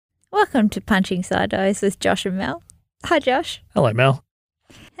Welcome to Punching Sideways with Josh and Mel. Hi, Josh. Hello, Mel.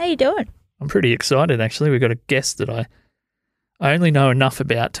 How you doing? I'm pretty excited, actually. We've got a guest that I only know enough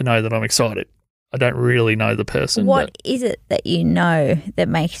about to know that I'm excited. I don't really know the person. What is it that you know that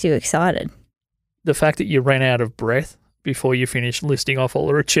makes you excited? The fact that you ran out of breath before you finished listing off all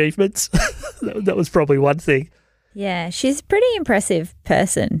her achievements, that was probably one thing. Yeah, she's a pretty impressive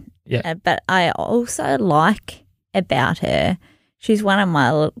person. Yeah. But I also like about her, she's one of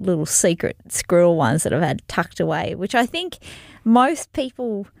my little secret squirrel ones that I've had tucked away, which I think most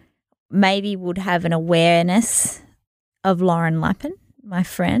people maybe would have an awareness of Lauren Lappin, my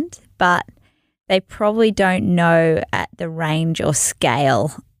friend, but they probably don't know at the range or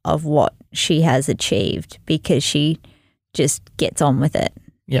scale of what she has achieved because she just gets on with it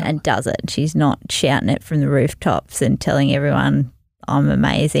and does it. She's not shouting it from the rooftops and telling everyone, I'm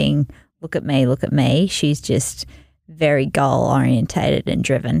amazing, look at me, look at me. She's just very goal-orientated and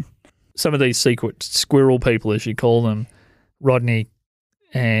driven. Some of these secret squirrel people, as you call them, Rodney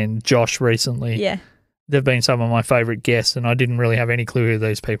and Josh recently, they've been some of my favourite guests, and I didn't really have any clue who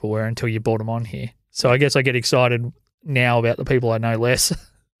these people were until you brought them on here. So I guess I get excited now about the people I know less,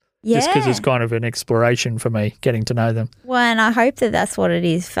 just because it's kind of an exploration for me, getting to know them. Well, and I hope that that's what it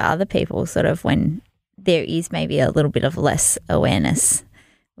is for other people, sort of when there is maybe a little bit of less awareness.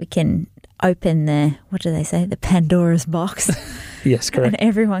 We can open the, what do they say, the Pandora's box. Yes, correct. And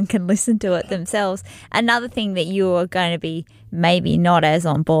everyone can listen to it themselves. Another thing that you are going to be maybe not as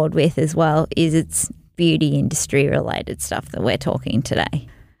on board with as well is it's beauty industry related stuff that we're talking today.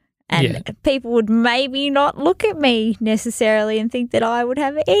 And people would maybe not look at me necessarily and think that I would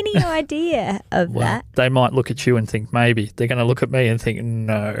have any idea of that. They might look at you and think maybe. They're going to look at me and think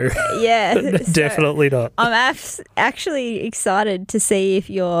no. Yeah. Definitely not. I'm actually excited to see if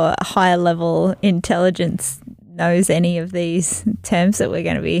your higher level intelligence knows any of these terms that we're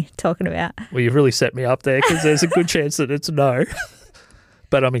going to be talking about. Well, you've really set me up there because there's a good chance that it's no.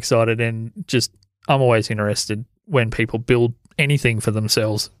 But I'm excited and I'm always interested when people build anything for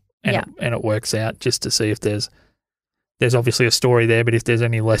themselves. And it works out, just to see if there's obviously a story there, but if there's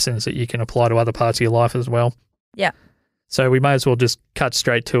any lessons that you can apply to other parts of your life as well. Yeah. So we may as well just cut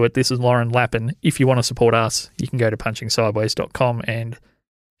straight to it. This is Lauren Lappin. If you want to support us, you can go to punchingsideways.com and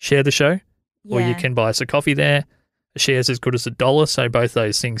share the show, or you can buy us a coffee there. A share's as good as $1, so both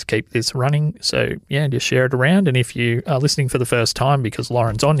those things keep this running. So, just share it around. And if you are listening for the first time because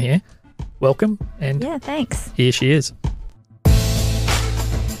Lauren's on here, welcome. And thanks. Here she is.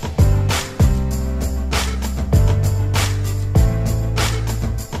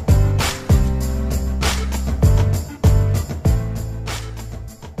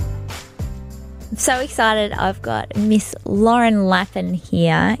 So excited. I've got Miss Lauren Lappin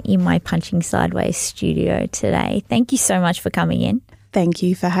here in my Punching Sideways studio today. Thank you so much for coming in. Thank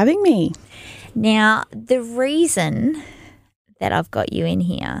you for having me. Now, the reason that I've got you in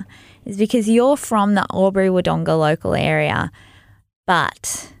here is because you're from the Albury-Wodonga local area,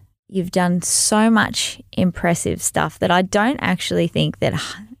 but you've done so much impressive stuff that I don't actually think that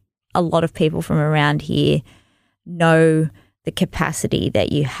a lot of people from around here know the capacity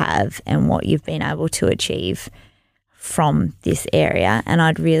that you have and what you've been able to achieve from this area. And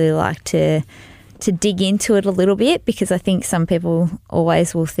I'd really like to dig into it a little bit because I think some people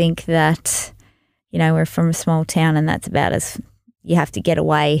always will think that, we're from a small town and that's about as you have to get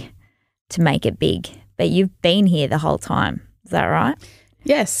away to make it big. But you've been here the whole time. Is that right?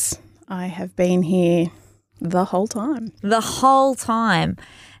 Yes, I have been here the whole time. The whole time.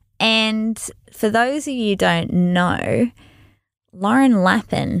 And for those of you who don't know, Lauren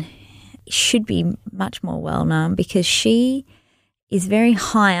Lappin should be much more well known because she is very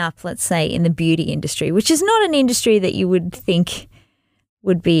high up, let's say, in the beauty industry, which is not an industry that you would think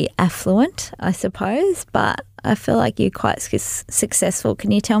would be affluent, I suppose, but I feel like you're quite successful.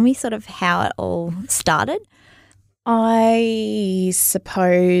 Can you tell me sort of how it all started? I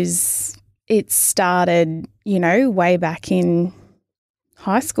suppose it started, way back in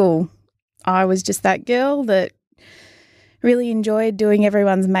high school. I was just that girl that really enjoyed doing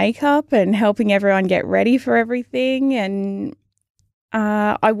everyone's makeup and helping everyone get ready for everything. And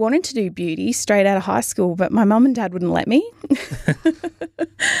I wanted to do beauty straight out of high school, but my mum and dad wouldn't let me.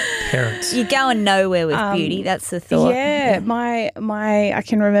 Parents. You're going nowhere with beauty. That's the thought. Yeah. I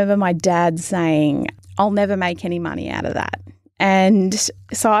can remember my dad saying, I'll never make any money out of that. And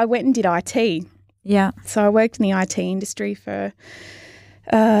so I went and did IT. Yeah. So I worked in the IT industry for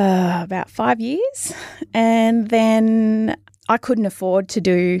about 5 years, and then I couldn't afford to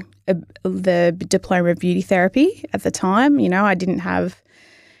do the diploma of beauty therapy at the time. I didn't have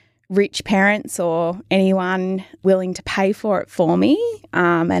rich parents or anyone willing to pay for it for me.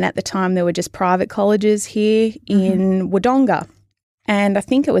 And at the time, there were just private colleges here in Wodonga. And I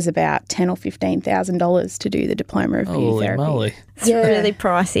think it was about $10,000 or $15,000 to do the diploma of beauty Holy therapy. moly. It's really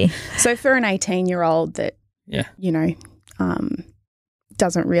pricey. So for an 18-year-old that, you know,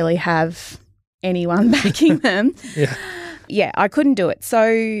 doesn't really have anyone backing them, I couldn't do it.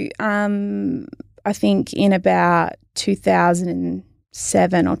 So I think in about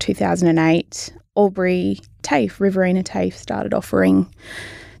 2007 or 2008, Albury-TAFE, Riverina TAFE started offering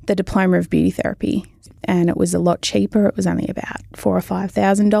the diploma of beauty therapy. And it was a lot cheaper. It was only about $4,000 or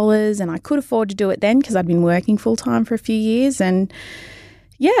 $5,000, and I could afford to do it then because I'd been working full time for a few years. And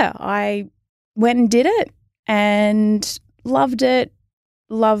I went and did it and loved it.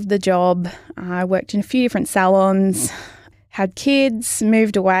 Loved the job. I worked in a few different salons, had kids,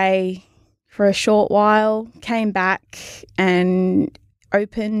 moved away for a short while, came back and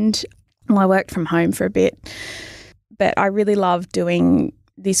opened. Well, I worked from home for a bit, but I really loved doing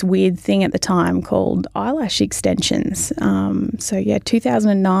this weird thing at the time called eyelash extensions.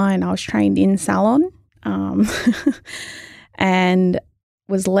 2009, I was trained in salon and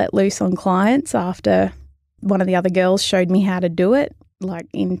was let loose on clients after one of the other girls showed me how to do it, like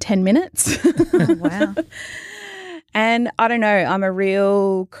in 10 minutes. Oh, wow. And I don't know, I'm a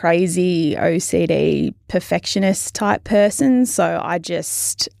real crazy OCD perfectionist type person, so I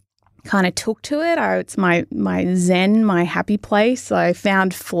just kind of took to it. It's my zen, my happy place. I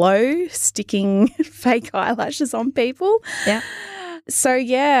found flow sticking fake eyelashes on people. Yeah. So,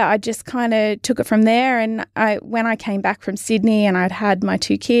 I just kind of took it from there. And when I came back from Sydney and I'd had my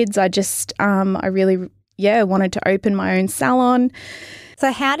 2 kids, I just, I really, wanted to open my own salon.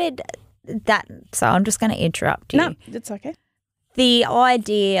 So how did that – so I'm just going to interrupt you. No, that's okay. The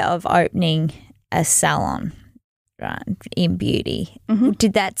idea of opening a salon – right, in beauty.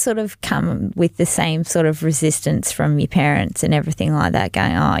 Did that sort of come with the same sort of resistance from your parents and everything like that,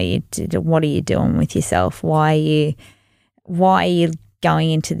 going, what are you doing with yourself? Why are you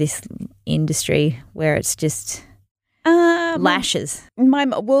going into this industry where it's just lashes?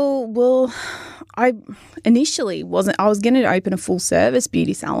 I initially wasn't. I was going to open a full service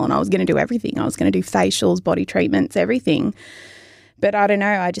beauty salon. I was going to do everything. I was going to do facials, body treatments, everything. But I don't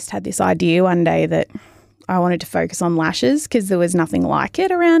know, I just had this idea one day that I wanted to focus on lashes because there was nothing like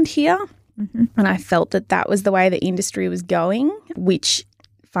it around here. And I felt that that was the way the industry was going, which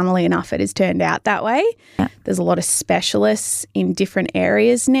funnily enough, it has turned out that way. Yeah. There's a lot of specialists in different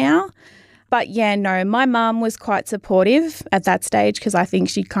areas now. But my mum was quite supportive at that stage because I think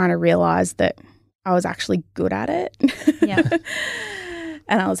she kind of realised that I was actually good at it. Yeah.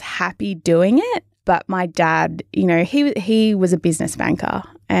 And I was happy doing it. But my dad, he was a business banker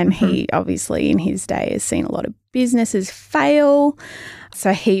and he obviously in his day has seen a lot of businesses fail.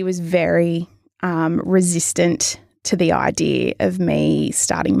 So he was very resistant to the idea of me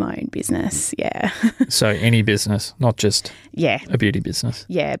starting my own business. Yeah. So any business, not just a beauty business.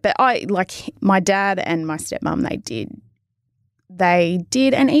 Yeah. But my dad and my stepmom, they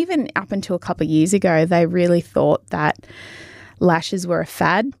did. And even up until a couple of years ago, they really thought that lashes were a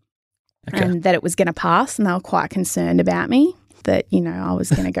fad. Okay. And that it was going to pass, and they were quite concerned about me that, I was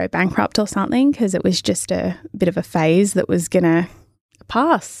going to go bankrupt or something because it was just a bit of a phase that was going to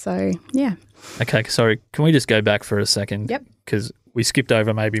pass. So, yeah. Okay, sorry. Can we just go back for a second? Yep. Because we skipped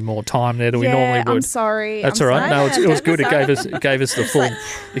over maybe more time there than we normally would. I'm sorry. That's all right. No, it was good. It gave us the full.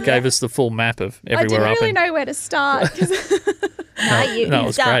 It gave us the full map of everywhere. I didn't really know where to start.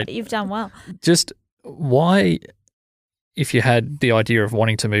 You've done well. Just why? If you had the idea of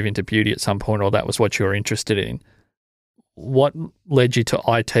wanting to move into beauty at some point, or that was what you were interested in, what led you to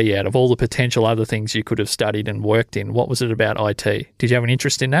IT out of all the potential other things you could have studied and worked in? What was it about IT? Did you have an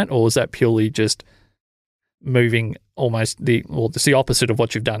interest in that, or was that purely just moving it's the opposite of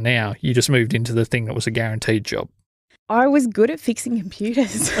what you've done now? You just moved into the thing that was a guaranteed job. I was good at fixing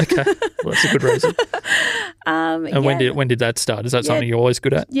computers. Okay, well, that's a good reason. And when did that start? Is that something you're always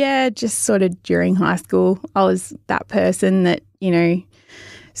good at? Yeah, just sort of during high school. I was that person that,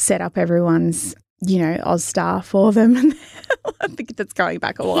 set up everyone's, Oz for them. And I think that's going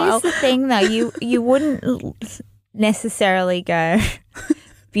back a while. Here's the thing though, you wouldn't necessarily go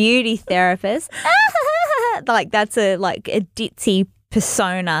beauty therapist. Like that's a ditzy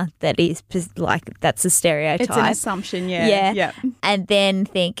persona that is that's a stereotype. It's an assumption, yeah. And then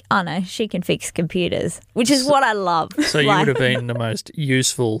think, oh no, she can fix computers, which is what I love. So you would have been the most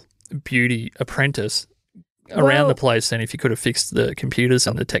useful beauty apprentice around the place then if you could have fixed the computers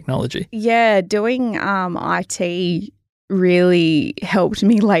and the technology. Yeah, doing IT really helped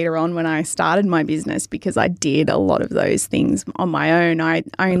me later on when I started my business, because I did a lot of those things on my own. I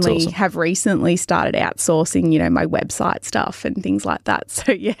only awesome. have recently started outsourcing, you know, my website stuff and things like that.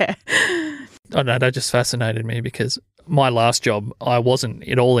 So, yeah. Oh, no, that just fascinated me because my last job, I wasn't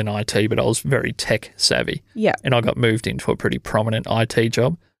at all in IT, but I was very tech savvy. Yeah. And I got moved into a pretty prominent IT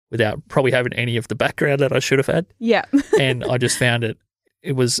job without probably having any of the background that I should have had. Yeah. And I just found it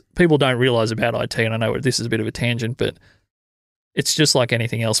was, people don't realise about IT, and I know this is a bit of a tangent, but it's just like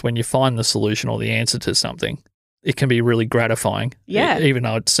anything else. When you find the solution or the answer to something, it can be really gratifying. Yeah. Even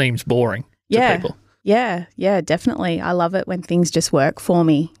though it seems boring to people. Yeah, definitely. I love it when things just work for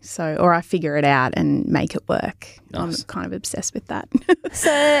me. So, or I figure it out and make it work. Nice. I'm kind of obsessed with that.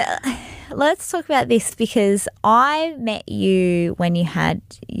 So let's talk about this, because I met you when you had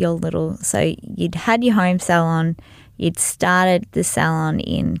your so you'd had your home salon, you'd started the salon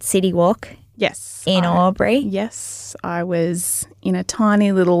in City Walk. Yes. In Albury. Yes. I was in a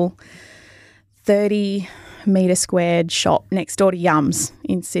tiny little 30-metre squared shop next door to Yums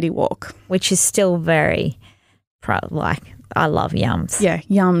in City Walk. Which is still very, I love Yums. Yeah,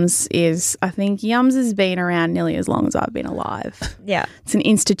 I think Yums has been around nearly as long as I've been alive. Yeah. It's an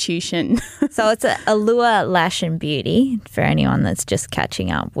institution. So it's a Allure Lash and Beauty. For anyone that's just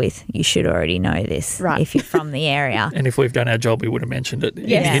catching up with, you should already know this if you're from the area. And if we've done our job, we would have mentioned it in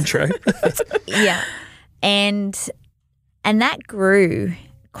the intro. Yeah. And that grew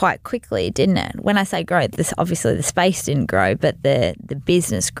quite quickly, didn't it? When I say grow, obviously the space didn't grow, but the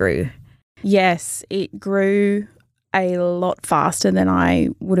business grew. Yes, it grew a lot faster than I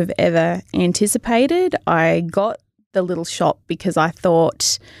would have ever anticipated. I got the little shop because I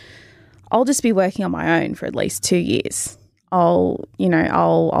thought I'll just be working on my own for at least 2 years. I'll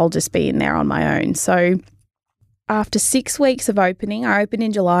just be in there on my own. So after 6 weeks of opening, I opened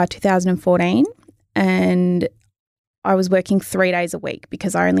in July 2014, and I was working 3 days a week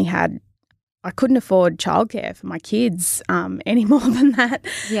because I couldn't afford childcare for my kids any more than that.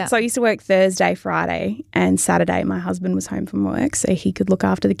 Yeah. So I used to work Thursday, Friday, and Saturday my husband was home from work so he could look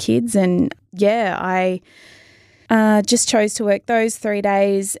after the kids. And, yeah, I just chose to work those 3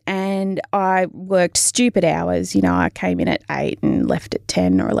 days, and I worked stupid hours. You know, I came in at 8 and left at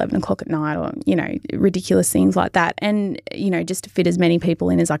 10 or 11 o'clock at night, or, you know, ridiculous things like that. And, you know, just to fit as many people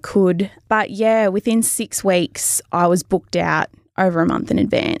in as I could. But, yeah, within 6 weeks I was booked out over a month in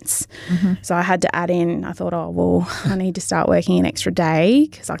advance. Mm-hmm. So I had to add in, I thought, I need to start working an extra day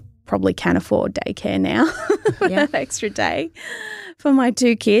because I probably can afford daycare now for that extra day for my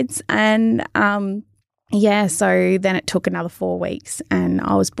 2 kids. And, so then it took another 4 weeks and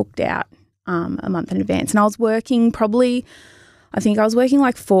I was booked out a month in advance. And I was working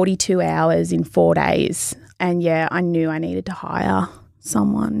like 42 hours in 4 days. And, I knew I needed to hire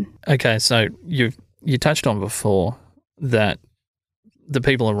someone. Okay, so you touched on before that the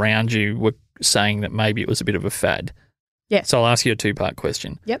people around you were saying that maybe it was a bit of a fad. Yeah. So I'll ask you a 2-part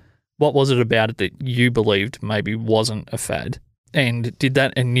question. Yep. What was it about it that you believed maybe wasn't a fad? And did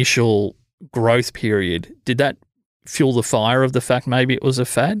that initial growth period, did that fuel the fire of the fact maybe it was a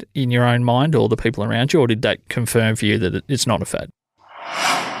fad in your own mind or the people around you, or did that confirm for you that it's not a fad?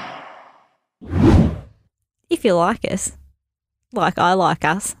 If you like us, like I like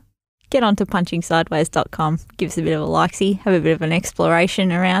us, get onto punchingsideways.com, give us a bit of a likesy, have a bit of an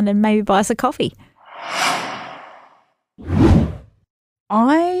exploration around, and maybe buy us a coffee.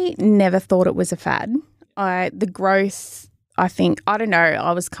 I never thought it was a fad. The growth, I don't know,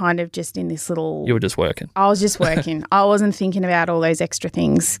 I was kind of just in this little... You were just working. I was just working. I wasn't thinking about all those extra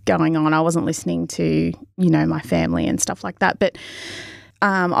things going on. I wasn't listening to, my family and stuff like that. But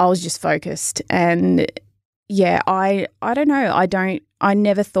I was just focused. And, I don't know. I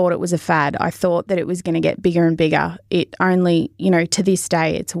never thought it was a fad. I thought that it was going to get bigger and bigger. It only, to this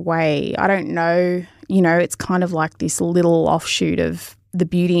day, it's I don't know, it's kind of like this little offshoot of the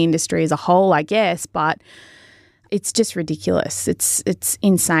beauty industry as a whole, I guess, but it's just ridiculous. It's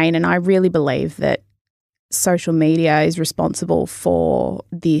insane. And I really believe that social media is responsible for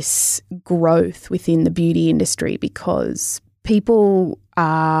this growth within the beauty industry because people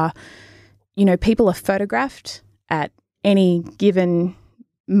are photographed at any given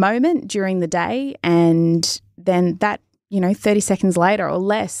moment during the day, and then that, 30 seconds later or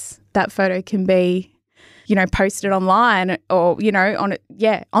less, that photo can be, posted online or,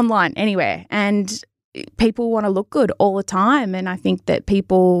 online, anywhere. And people want to look good all the time. And I think that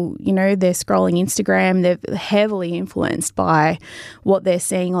people, they're scrolling Instagram, they're heavily influenced by what they're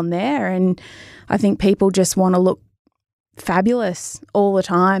seeing on there. And I think people just want to look fabulous all the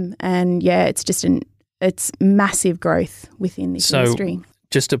time. And it's massive growth within this industry.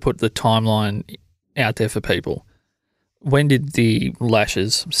 Just to put the timeline out there for people, When did the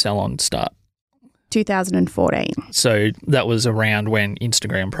Lashes salon start? 2014. So that was around when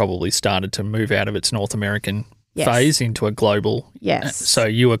Instagram probably started to move out of its North American Yes. phase into a global. Yes. So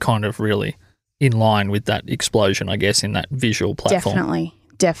you were kind of really in line with that explosion, I guess, in that visual platform.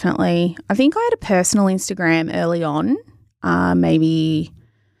 Definitely. I think I had a personal Instagram early on, maybe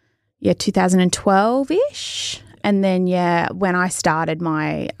 2012-ish. And then, when I started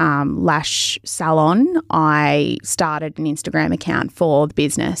my lash salon, I started an Instagram account for the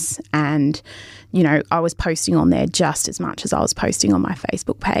business. And, I was posting on there just as much as I was posting on my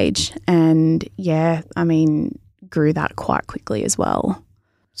Facebook page. And, grew that quite quickly as well.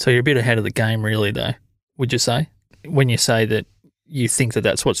 So you're a bit ahead of the game really, though, would you say? When you say that you think that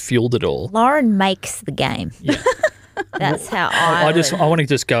that's what's fueled it all. Lauren makes the game. Yeah. That's how I want to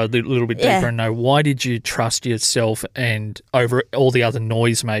just go a little bit deeper and know, why did you trust yourself and over all the other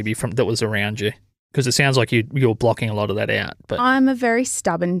noise maybe that was around you? Because it sounds like you're blocking a lot of that out. But I'm a very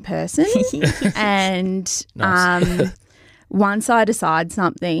stubborn person, and once I decide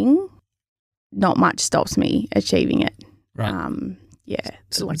something, not much stops me achieving it. Right.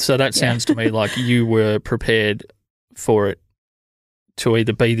 So that sounds to me like you were prepared for it to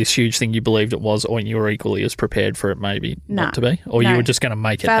either be this huge thing you believed it was, or you were equally as prepared for it maybe not to be, or you were just going to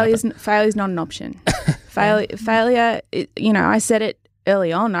make it happen. Failure's not an option. Failure, I said it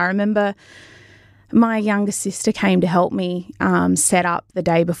early on. I remember my younger sister came to help me set up the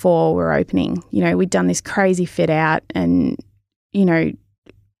day before we were opening. We'd done this crazy fit out and,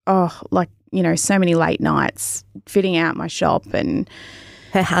 so many late nights fitting out my shop. And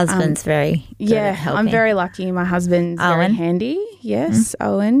her husband's very good at helping. I'm very lucky. My husband's very handy. Yes,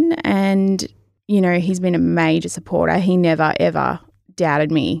 Owen. And, he's been a major supporter. He never, ever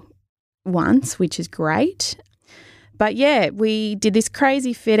doubted me once, which is great. But, we did this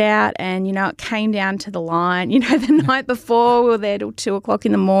crazy fit out and, it came down to the line. The night before we were there till 2 o'clock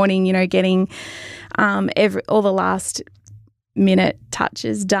in the morning, getting all the last minute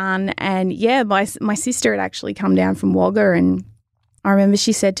touches done. And, my sister had actually come down from Wagga, and I remember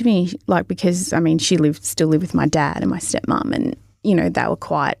she said to me, because, she still lived with my dad and my stepmom, and, they were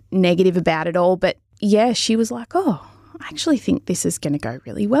quite negative about it all. But, she was like, oh, I actually think this is going to go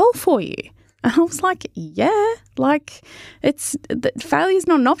really well for you. And I was like, failure's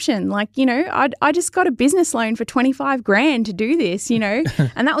not an option. I just got a business loan for $25,000 to do this,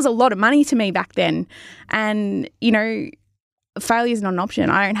 and that was a lot of money to me back then. And, failure's not an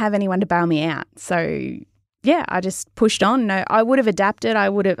option. I don't have anyone to bail me out. So, I just pushed on. No, I would have adapted. I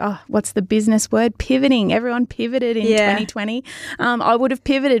would have, what's the business word? Pivoting. Everyone pivoted in 2020. I would have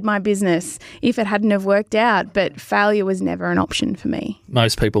pivoted my business if it hadn't have worked out, but failure was never an option for me.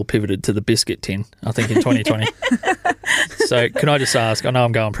 Most people pivoted to the biscuit tin, I think, in 2020. So can I just ask, I know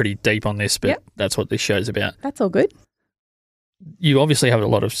I'm going pretty deep on this, but that's what this show's about. That's all good. You obviously have a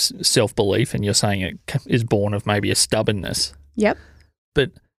lot of self-belief, and you're saying it is born of maybe a stubbornness. Yep.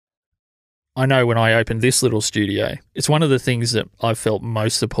 But I know when I opened this little studio, it's one of the things that I felt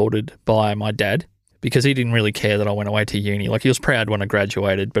most supported by my dad, because he didn't really care that I went away to uni. He was proud when I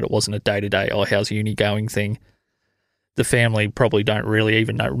graduated, but it wasn't a day-to-day, how's uni going thing. The family probably don't really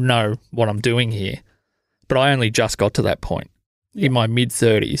even know what I'm doing here. But I only just got to that point in my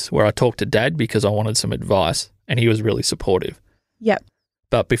mid-30s where I talked to Dad because I wanted some advice, and he was really supportive. Yep.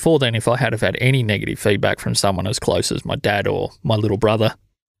 But before then, if I had have had any negative feedback from someone as close as my dad or my little brother,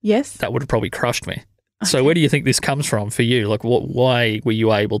 yes, that would have probably crushed me. Okay. So where do you think this comes from for you? Why were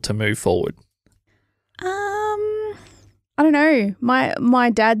you able to move forward? I don't know. My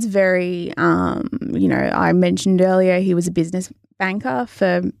dad's very, I mentioned earlier he was a business banker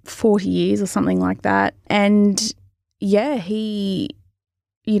for 40 years or something like that. And, he,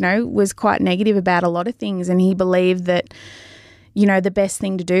 was quite negative about a lot of things, and he believed that, the best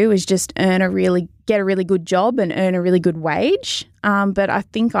thing to do is just get a really good job and earn a really good wage. But I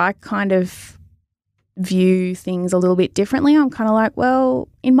think I kind of view things a little bit differently. I'm kind of like, well,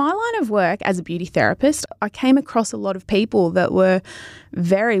 in my line of work as a beauty therapist, I came across a lot of people that were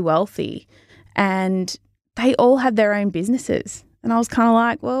very wealthy and they all had their own businesses. And I was kind of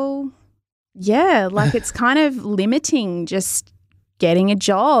like, well, it's kind of limiting just getting a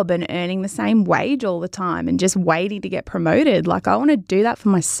job and earning the same wage all the time and just waiting to get promoted. I want to do that for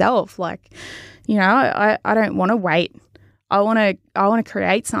myself. I don't want to wait. I want to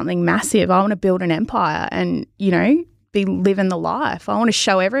create something massive. I want to build an empire and, be living the life. I want to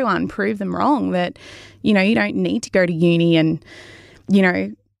show everyone, prove them wrong that, you don't need to go to uni and,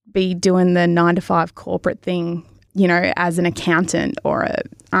 be doing the 9-to-5 corporate thing, as an accountant or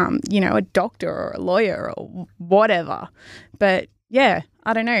a doctor or a lawyer or whatever. But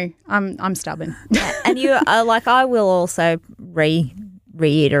I don't know. I'm stubborn. And you are like, I will also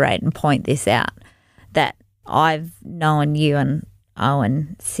reiterate and point this out that I've known you and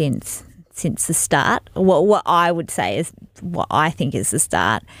Owen since the start. What I would say is what I think is the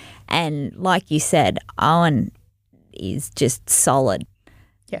start. And like you said, Owen is just solid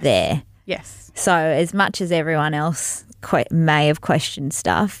there. Yes. So as much as everyone else may have questioned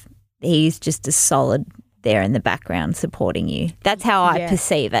stuff, he's just as solid there in the background supporting you. That's how I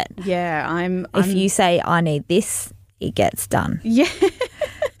perceive it. Yeah, if you say, I need this, it gets done. Yeah.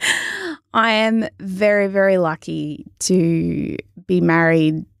 I am very, very lucky to be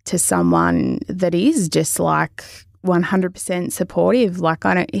married to someone that is just like 100% supportive. Like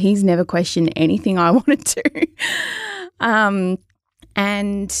he's never questioned anything I want to do.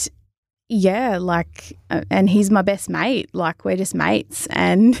 And yeah, like, and he's my best mate. Like, we're just mates,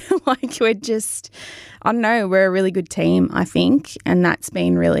 and like, we're just, I don't know, we're a really good team, I think, and that's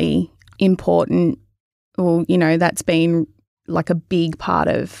been really important. Or, you know, that's been like a big part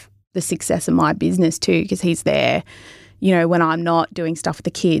of the success of my business too, because he's there, you know, when I'm not doing stuff with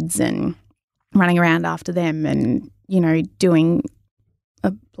the kids and running around after them, and, you know, doing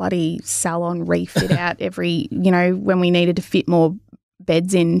a bloody salon refit out every, you know, when we needed to fit more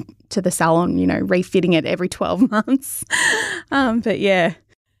beds in to the salon, you know, refitting it every 12 months. But yeah.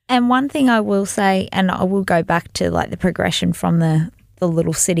 And one thing I will say, and I will go back to like the progression from the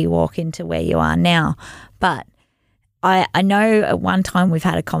little city walk into where you are now, but I know at one time we've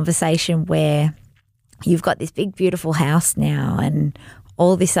had a conversation where you've got this big beautiful house now and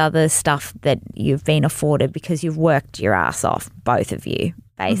all this other stuff that you've been afforded because you've worked your ass off, both of you,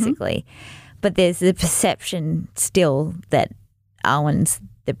 basically. Mm-hmm. But there's the perception still that Owen's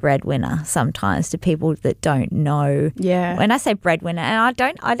the breadwinner sometimes to people that don't know. Yeah. When I say breadwinner, and I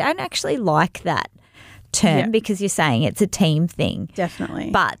don't actually like that term because you're saying it's a team thing.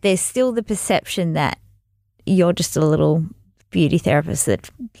 Definitely. But there's still the perception that you're just a little beauty therapist that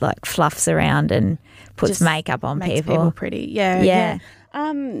like fluffs around and puts just makeup on makes people pretty. Yeah.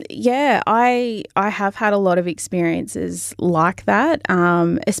 I have had a lot of experiences like that,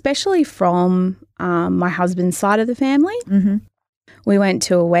 especially from my husband's side of the family. Mm-hmm. We went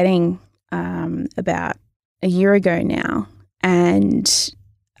to a wedding about a year ago now, and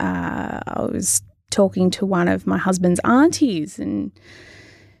I was talking to one of my husband's aunties, and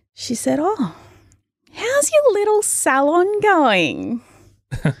she said, "Oh, how's your little salon going?"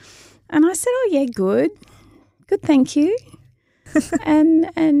 And I said, "Oh, yeah, good, thank you."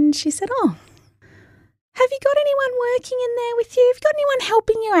 and she said, "Oh, have you got anyone working in there with you? Have you got anyone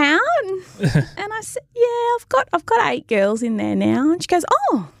helping you out?" And I said, "Yeah, I've got 8 girls in there now." And she goes,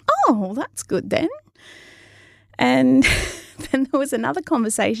 "Oh, that's good then." And then there was another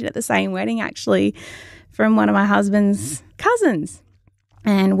conversation at the same wedding, actually, from one of my husband's cousins.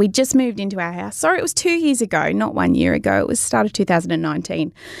 And we just moved into our house. Sorry, it was 2 years ago, not 1 year ago. It was start of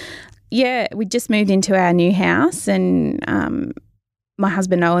 2019. Yeah, we just moved into our new house, and my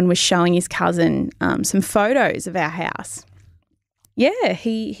husband Owen was showing his cousin some photos of our house. Yeah,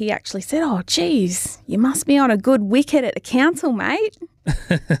 he actually said, "Oh, geez, you must be on a good wicket at the council, mate."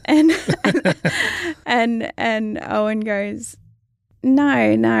 and Owen goes, No,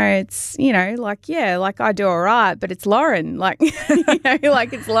 it's, you know, like, yeah, like I do all right, but it's Lauren, like, you know,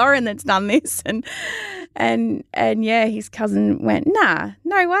 like it's Lauren that's done this. And yeah, his cousin went, "Nah,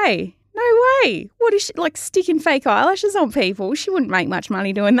 no way. What is she, like, sticking fake eyelashes on people? She wouldn't make much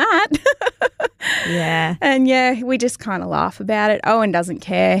money doing that." Yeah. And yeah, we just kind of laugh about it. Owen doesn't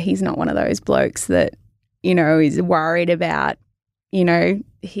care. He's not one of those blokes that, you know, is worried about, you know,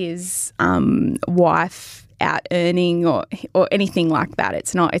 his wife out earning or anything like that.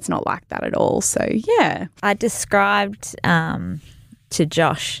 It's not like that at all. So yeah. I described to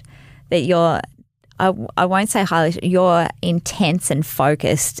Josh that I won't say highly, you're intense and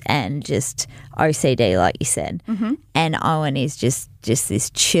focused and just OCD, like you said. Mm-hmm. And Owen is just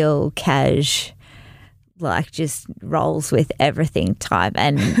this chill, cash, like just rolls with everything type.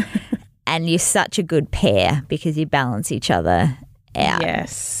 And and you're such a good pair because you balance each other out.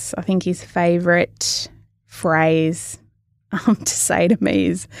 Yes. I think his favourite phrase to say to me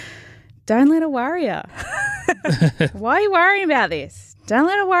is, "Don't let it worry you." "Why are you worrying about this? Don't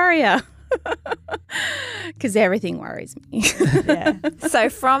let it worry you." Because everything worries me. Yeah. So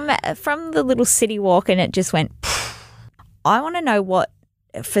from the little city walk, and it just went, I want to know what,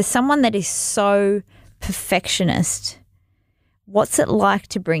 for someone that is so perfectionist, what's it like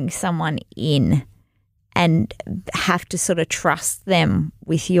to bring someone in and have to sort of trust them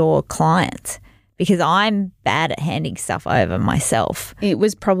with your clients? Because I'm bad at handing stuff over myself. It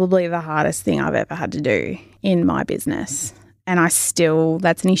was probably the hardest thing I've ever had to do in my business. And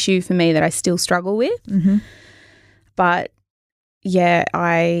that's an issue for me that I still struggle with. Mm-hmm. But yeah,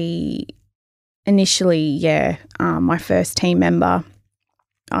 my first team member,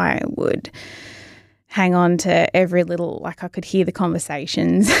 I would hang on to every little, like I could hear the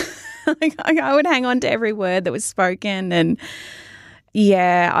conversations. Like I would hang on to every word that was spoken. And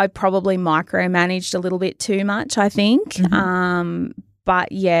yeah, I probably micromanaged a little bit too much, I think. Mm-hmm.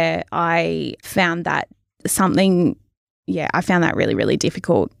 But yeah, I found that really, really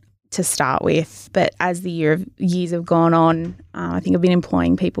difficult to start with. But as the years have gone on, I think I've been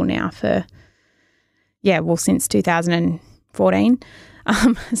employing people now since 2014.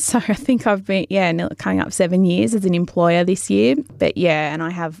 So I think I've been, coming up 7 years as an employer this year. But yeah, and I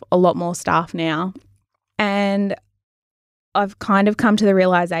have a lot more staff now. And I've kind of come to the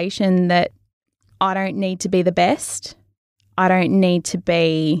realization that I don't need to be the best. I don't need to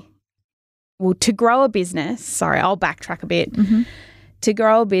be, to grow a business. Sorry, I'll backtrack a bit. Mm-hmm. To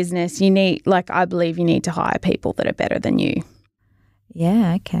grow a business, I believe you need to hire people that are better than you.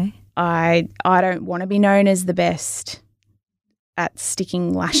 Yeah, okay. I don't want to be known as the best at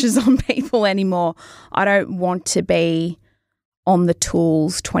sticking lashes on people anymore. I don't want to be on the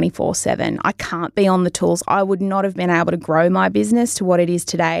tools 24/7. I can't be on the tools. I would not have been able to grow my business to what it is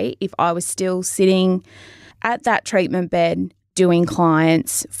today if I was still sitting at that treatment bed doing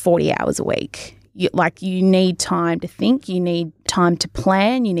clients 40 hours a week. You need time to think, you need time to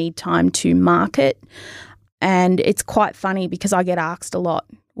plan, you need time to market. And it's quite funny because I get asked a lot,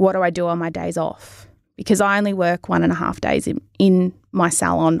 what do I do on my days off? Because I only work 1.5 days in my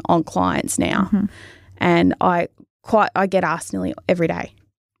salon on clients now. Mm-hmm. And I get asked nearly every day,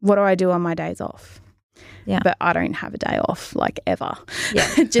 what do I do on my days off? Yeah. But I don't have a day off, like, ever.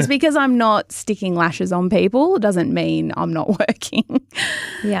 Yeah. Just because I'm not sticking lashes on people doesn't mean I'm not working.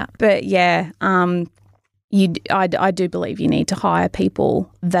 Yeah. But yeah, I do believe you need to hire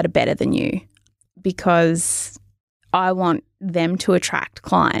people that are better than you, because I want them to attract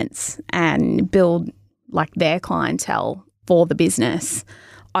clients and build like their clientele for the business.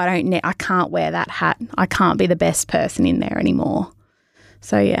 I can't wear that hat. I can't be the best person in there anymore.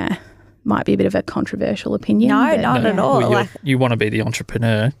 So yeah, might be a bit of a controversial opinion. No, not at all. Well, you want to be the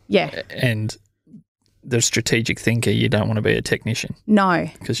entrepreneur. Yeah. And the strategic thinker, you don't want to be a technician. No,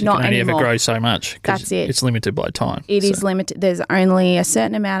 because you can only ever grow so much. That's it. It's limited by time. It is limited. There's only a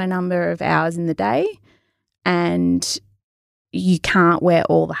certain number of hours in the day, and you can't wear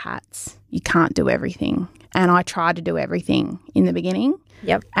all the hats. You can't do everything. And I tried to do everything in the beginning.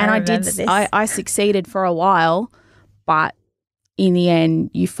 Yep. And I succeeded for a while, but in the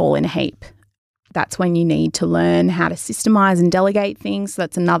end, you fall in a heap. That's when you need to learn how to systemize and delegate things.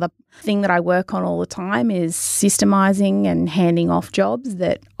 That's another thing that I work on all the time, is systemizing and handing off jobs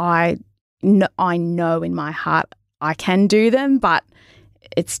that I know in my heart I can do them, but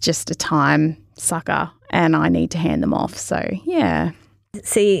it's just a time sucker and I need to hand them off. So, yeah.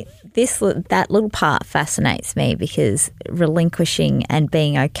 See, that little part fascinates me, because relinquishing and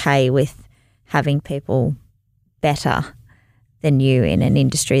being okay with having people better than you in an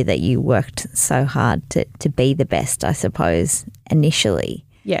industry that you worked so hard to be the best, I suppose, initially.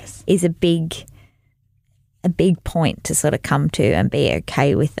 Yes. Is a big point to sort of come to and be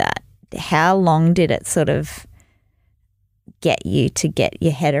okay with that. How long did it sort of get you to get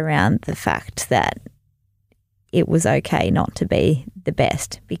your head around the fact that it was okay not to be the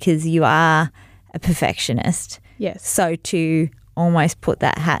best? Because you are a perfectionist. Yes. So to almost put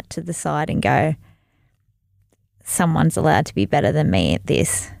that hat to the side and go, someone's allowed to be better than me at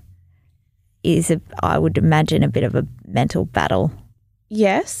this, is, I would imagine, a bit of a mental battle.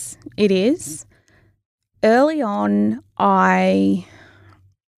 Yes, it is. Early on, I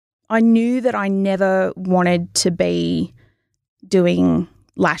knew that I never wanted to be doing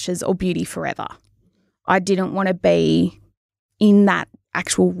lashes or beauty forever. I didn't want to be in that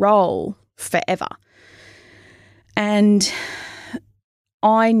actual role forever. And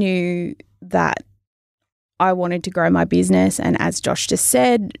I knew that I wanted to grow my business. And as Josh just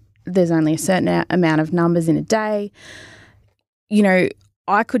said, there's only a certain amount of numbers in a day. You know,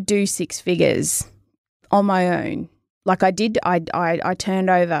 I could do 6 figures on my own. Like I did, I turned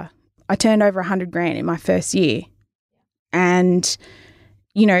over $100,000 in my first year. And,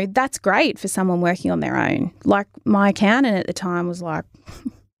 you know, that's great for someone working on their own. Like my accountant at the time was like,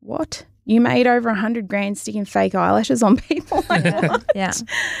 what? You made over $100,000 sticking fake eyelashes on people? Like, what? Yeah.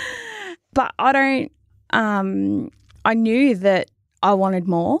 But I knew that I wanted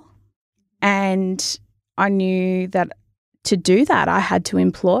more, and I knew that to do that I had to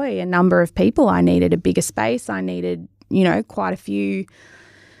employ a number of people. I needed a bigger space. I needed, you know, quite a few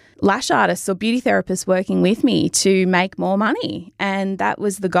lash artists or beauty therapists working with me to make more money. And that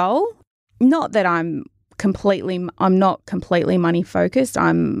was the goal. Not that I'm not completely money focused.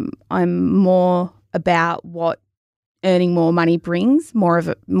 I'm more about what earning more money brings,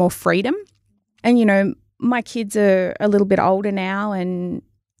 more freedom. And, you know, my kids are a little bit older now, and,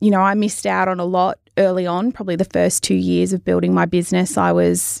 you know, I missed out on a lot early on. Probably the first 2 years of building my business, I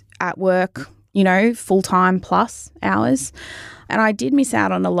was at work, you know, full-time plus hours. And I did miss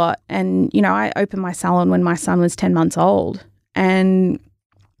out on a lot. And, you know, I opened my salon when my son was 10 months old. And,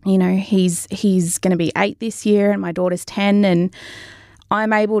 you know, he's going to be 8 this year and my daughter's 10, and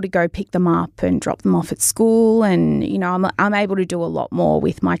I'm able to go pick them up and drop them off at school. And, you know, I'm able to do a lot more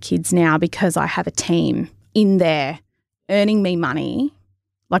with my kids now because I have a team in there earning me money.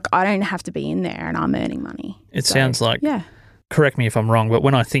 Like, I don't have to be in there and I'm earning money. It sounds like, correct me if I'm wrong, but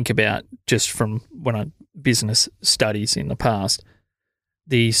when I think about just from when I business studies in the past,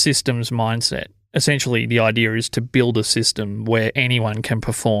 the systems mindset, essentially the idea is to build a system where anyone can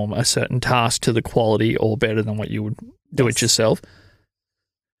perform a certain task to the quality or better than what you would do it yourself.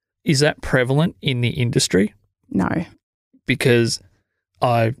 Is that prevalent in the industry? No. Because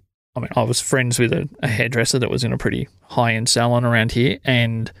I was friends with a hairdresser that was in a pretty high-end salon around here,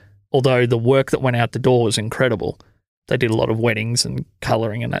 and although the work that went out the door was incredible, they did a lot of weddings and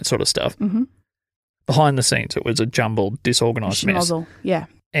colouring and that sort of stuff. Mm-hmm. Behind the scenes, it was a jumbled, disorganised mess. Yeah.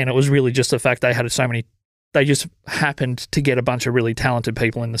 And it was really just the fact they just happened to get a bunch of really talented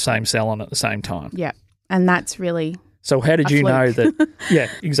people in the same salon at the same time. Yeah. And that's really So how did you know that – yeah,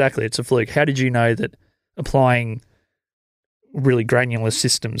 exactly, it's a fluke. How did you know that applying really granular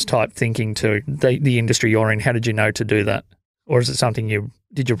systems type thinking to the industry you're in, how did you know to do that? Or is it something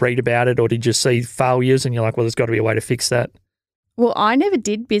did you read about it, or did you see failures and you're like, well, there's got to be a way to fix that? Well, I never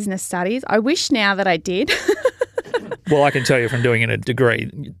did business studies. I wish now that I did. Well, I can tell you from doing it a degree,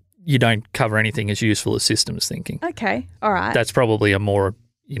 you don't cover anything as useful as systems thinking. Okay, all right. That's probably a more,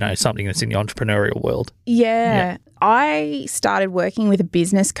 you know, something that's in the entrepreneurial world. Yeah. I started working with a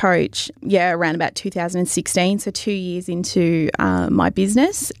business coach, around about 2016, so 2 years into my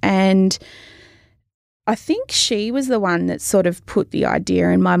business. And I think she was the one that sort of put the idea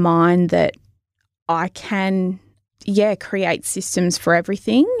in my mind that I can, create systems for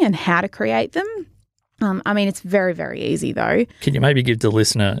everything and how to create them. I mean, it's very, very easy though. Can you maybe give the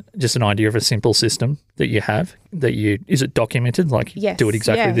listener just an idea of a simple system that you have is it documented? Like, do it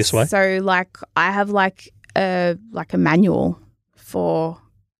exactly this way? So like I have like a manual for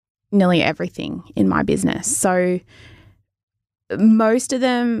nearly everything in my business. So most of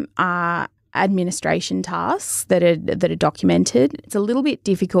them are administration tasks that are documented. It's a little bit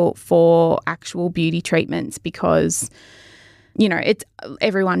difficult for actual beauty treatments because, you know,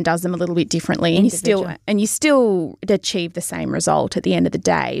 everyone does them a little bit differently, and you still achieve the same result at the end of the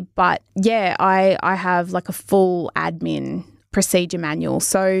day. But I have like a full admin procedure manual.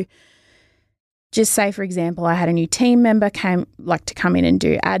 So just say, for example, I had a new team member come in and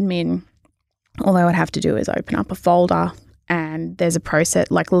do admin. All they would have to do is open up a folder, and there's a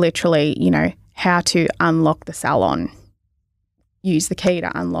process, like literally, you know, how to unlock the salon, use the key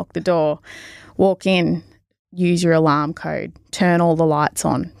to unlock the door, walk in, use your alarm code, turn all the lights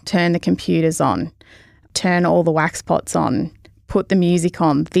on, turn the computers on, turn all the wax pots on, put the music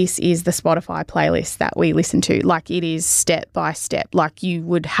on. This is the Spotify playlist that we listen to. Like, it is step by step. Like, you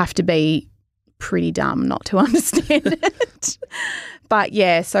would have to be pretty dumb not to understand it. But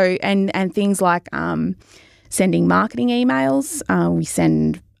so and things like sending marketing emails. We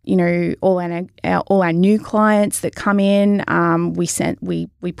send, you know, all our new clients that come in.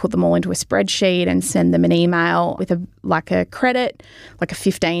 We put them all into a spreadsheet and send them an email with a credit, like a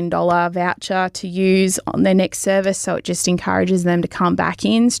 $15 voucher to use on their next service. So it just encourages them to come back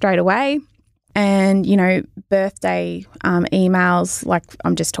in straight away. And, you know, birthday emails, like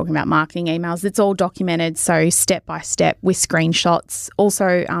I'm just talking about marketing emails, it's all documented, so step by step with screenshots.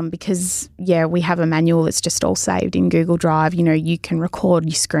 Also, because, we have a manual that's just all saved in Google Drive, you know, you can record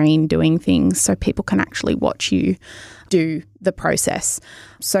your screen doing things so people can actually watch you do the process.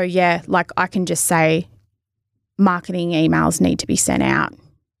 So, like I can just say marketing emails need to be sent out,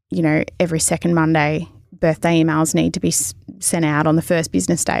 you know, every second Monday. Birthday emails need to be sent out on the first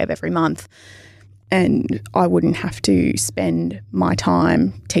business day of every month. And I wouldn't have to spend my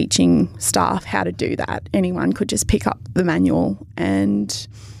time teaching staff how to do that. Anyone could just pick up the manual and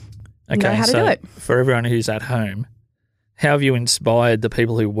know how to do it. For everyone who's at home, how have you inspired the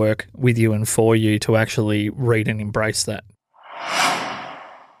people who work with you and for you to actually read and embrace that?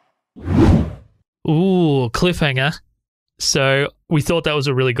 Ooh, cliffhanger. So we thought that was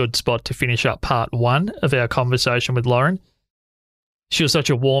a really good spot to finish up part one of our conversation with Lauren. she was such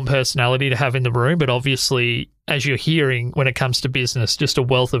a warm personality to have in the room, but obviously, as you're hearing when it comes to business, just a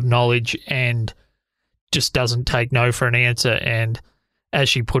wealth of knowledge and just doesn't take no for an answer. And as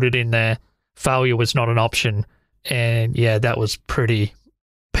she put it in there, failure was not an option. And yeah, that was pretty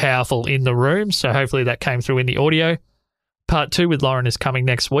powerful in the room. So hopefully that came through in the audio. Part 2 with Lauren is coming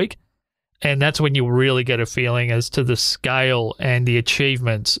next week. And that's when you'll really get a feeling as to the scale and the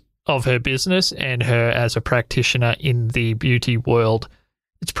achievements of her business and her as a practitioner in the beauty world.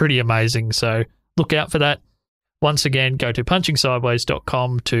 It's pretty amazing. So look out for that. Once again, go to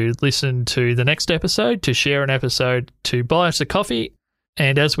punchingsideways.com to listen to the next episode, to share an episode, to buy us a coffee.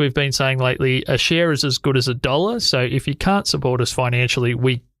 And as we've been saying lately, a share is as good as $1. So if you can't support us financially,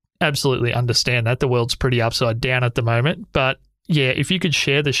 we absolutely understand that. The world's pretty upside down at the moment. But yeah, if you could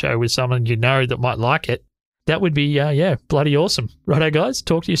share the show with someone you know that might like it, that would be, bloody awesome. Righto, guys.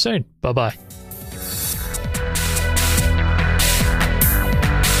 Talk to you soon. Bye-bye.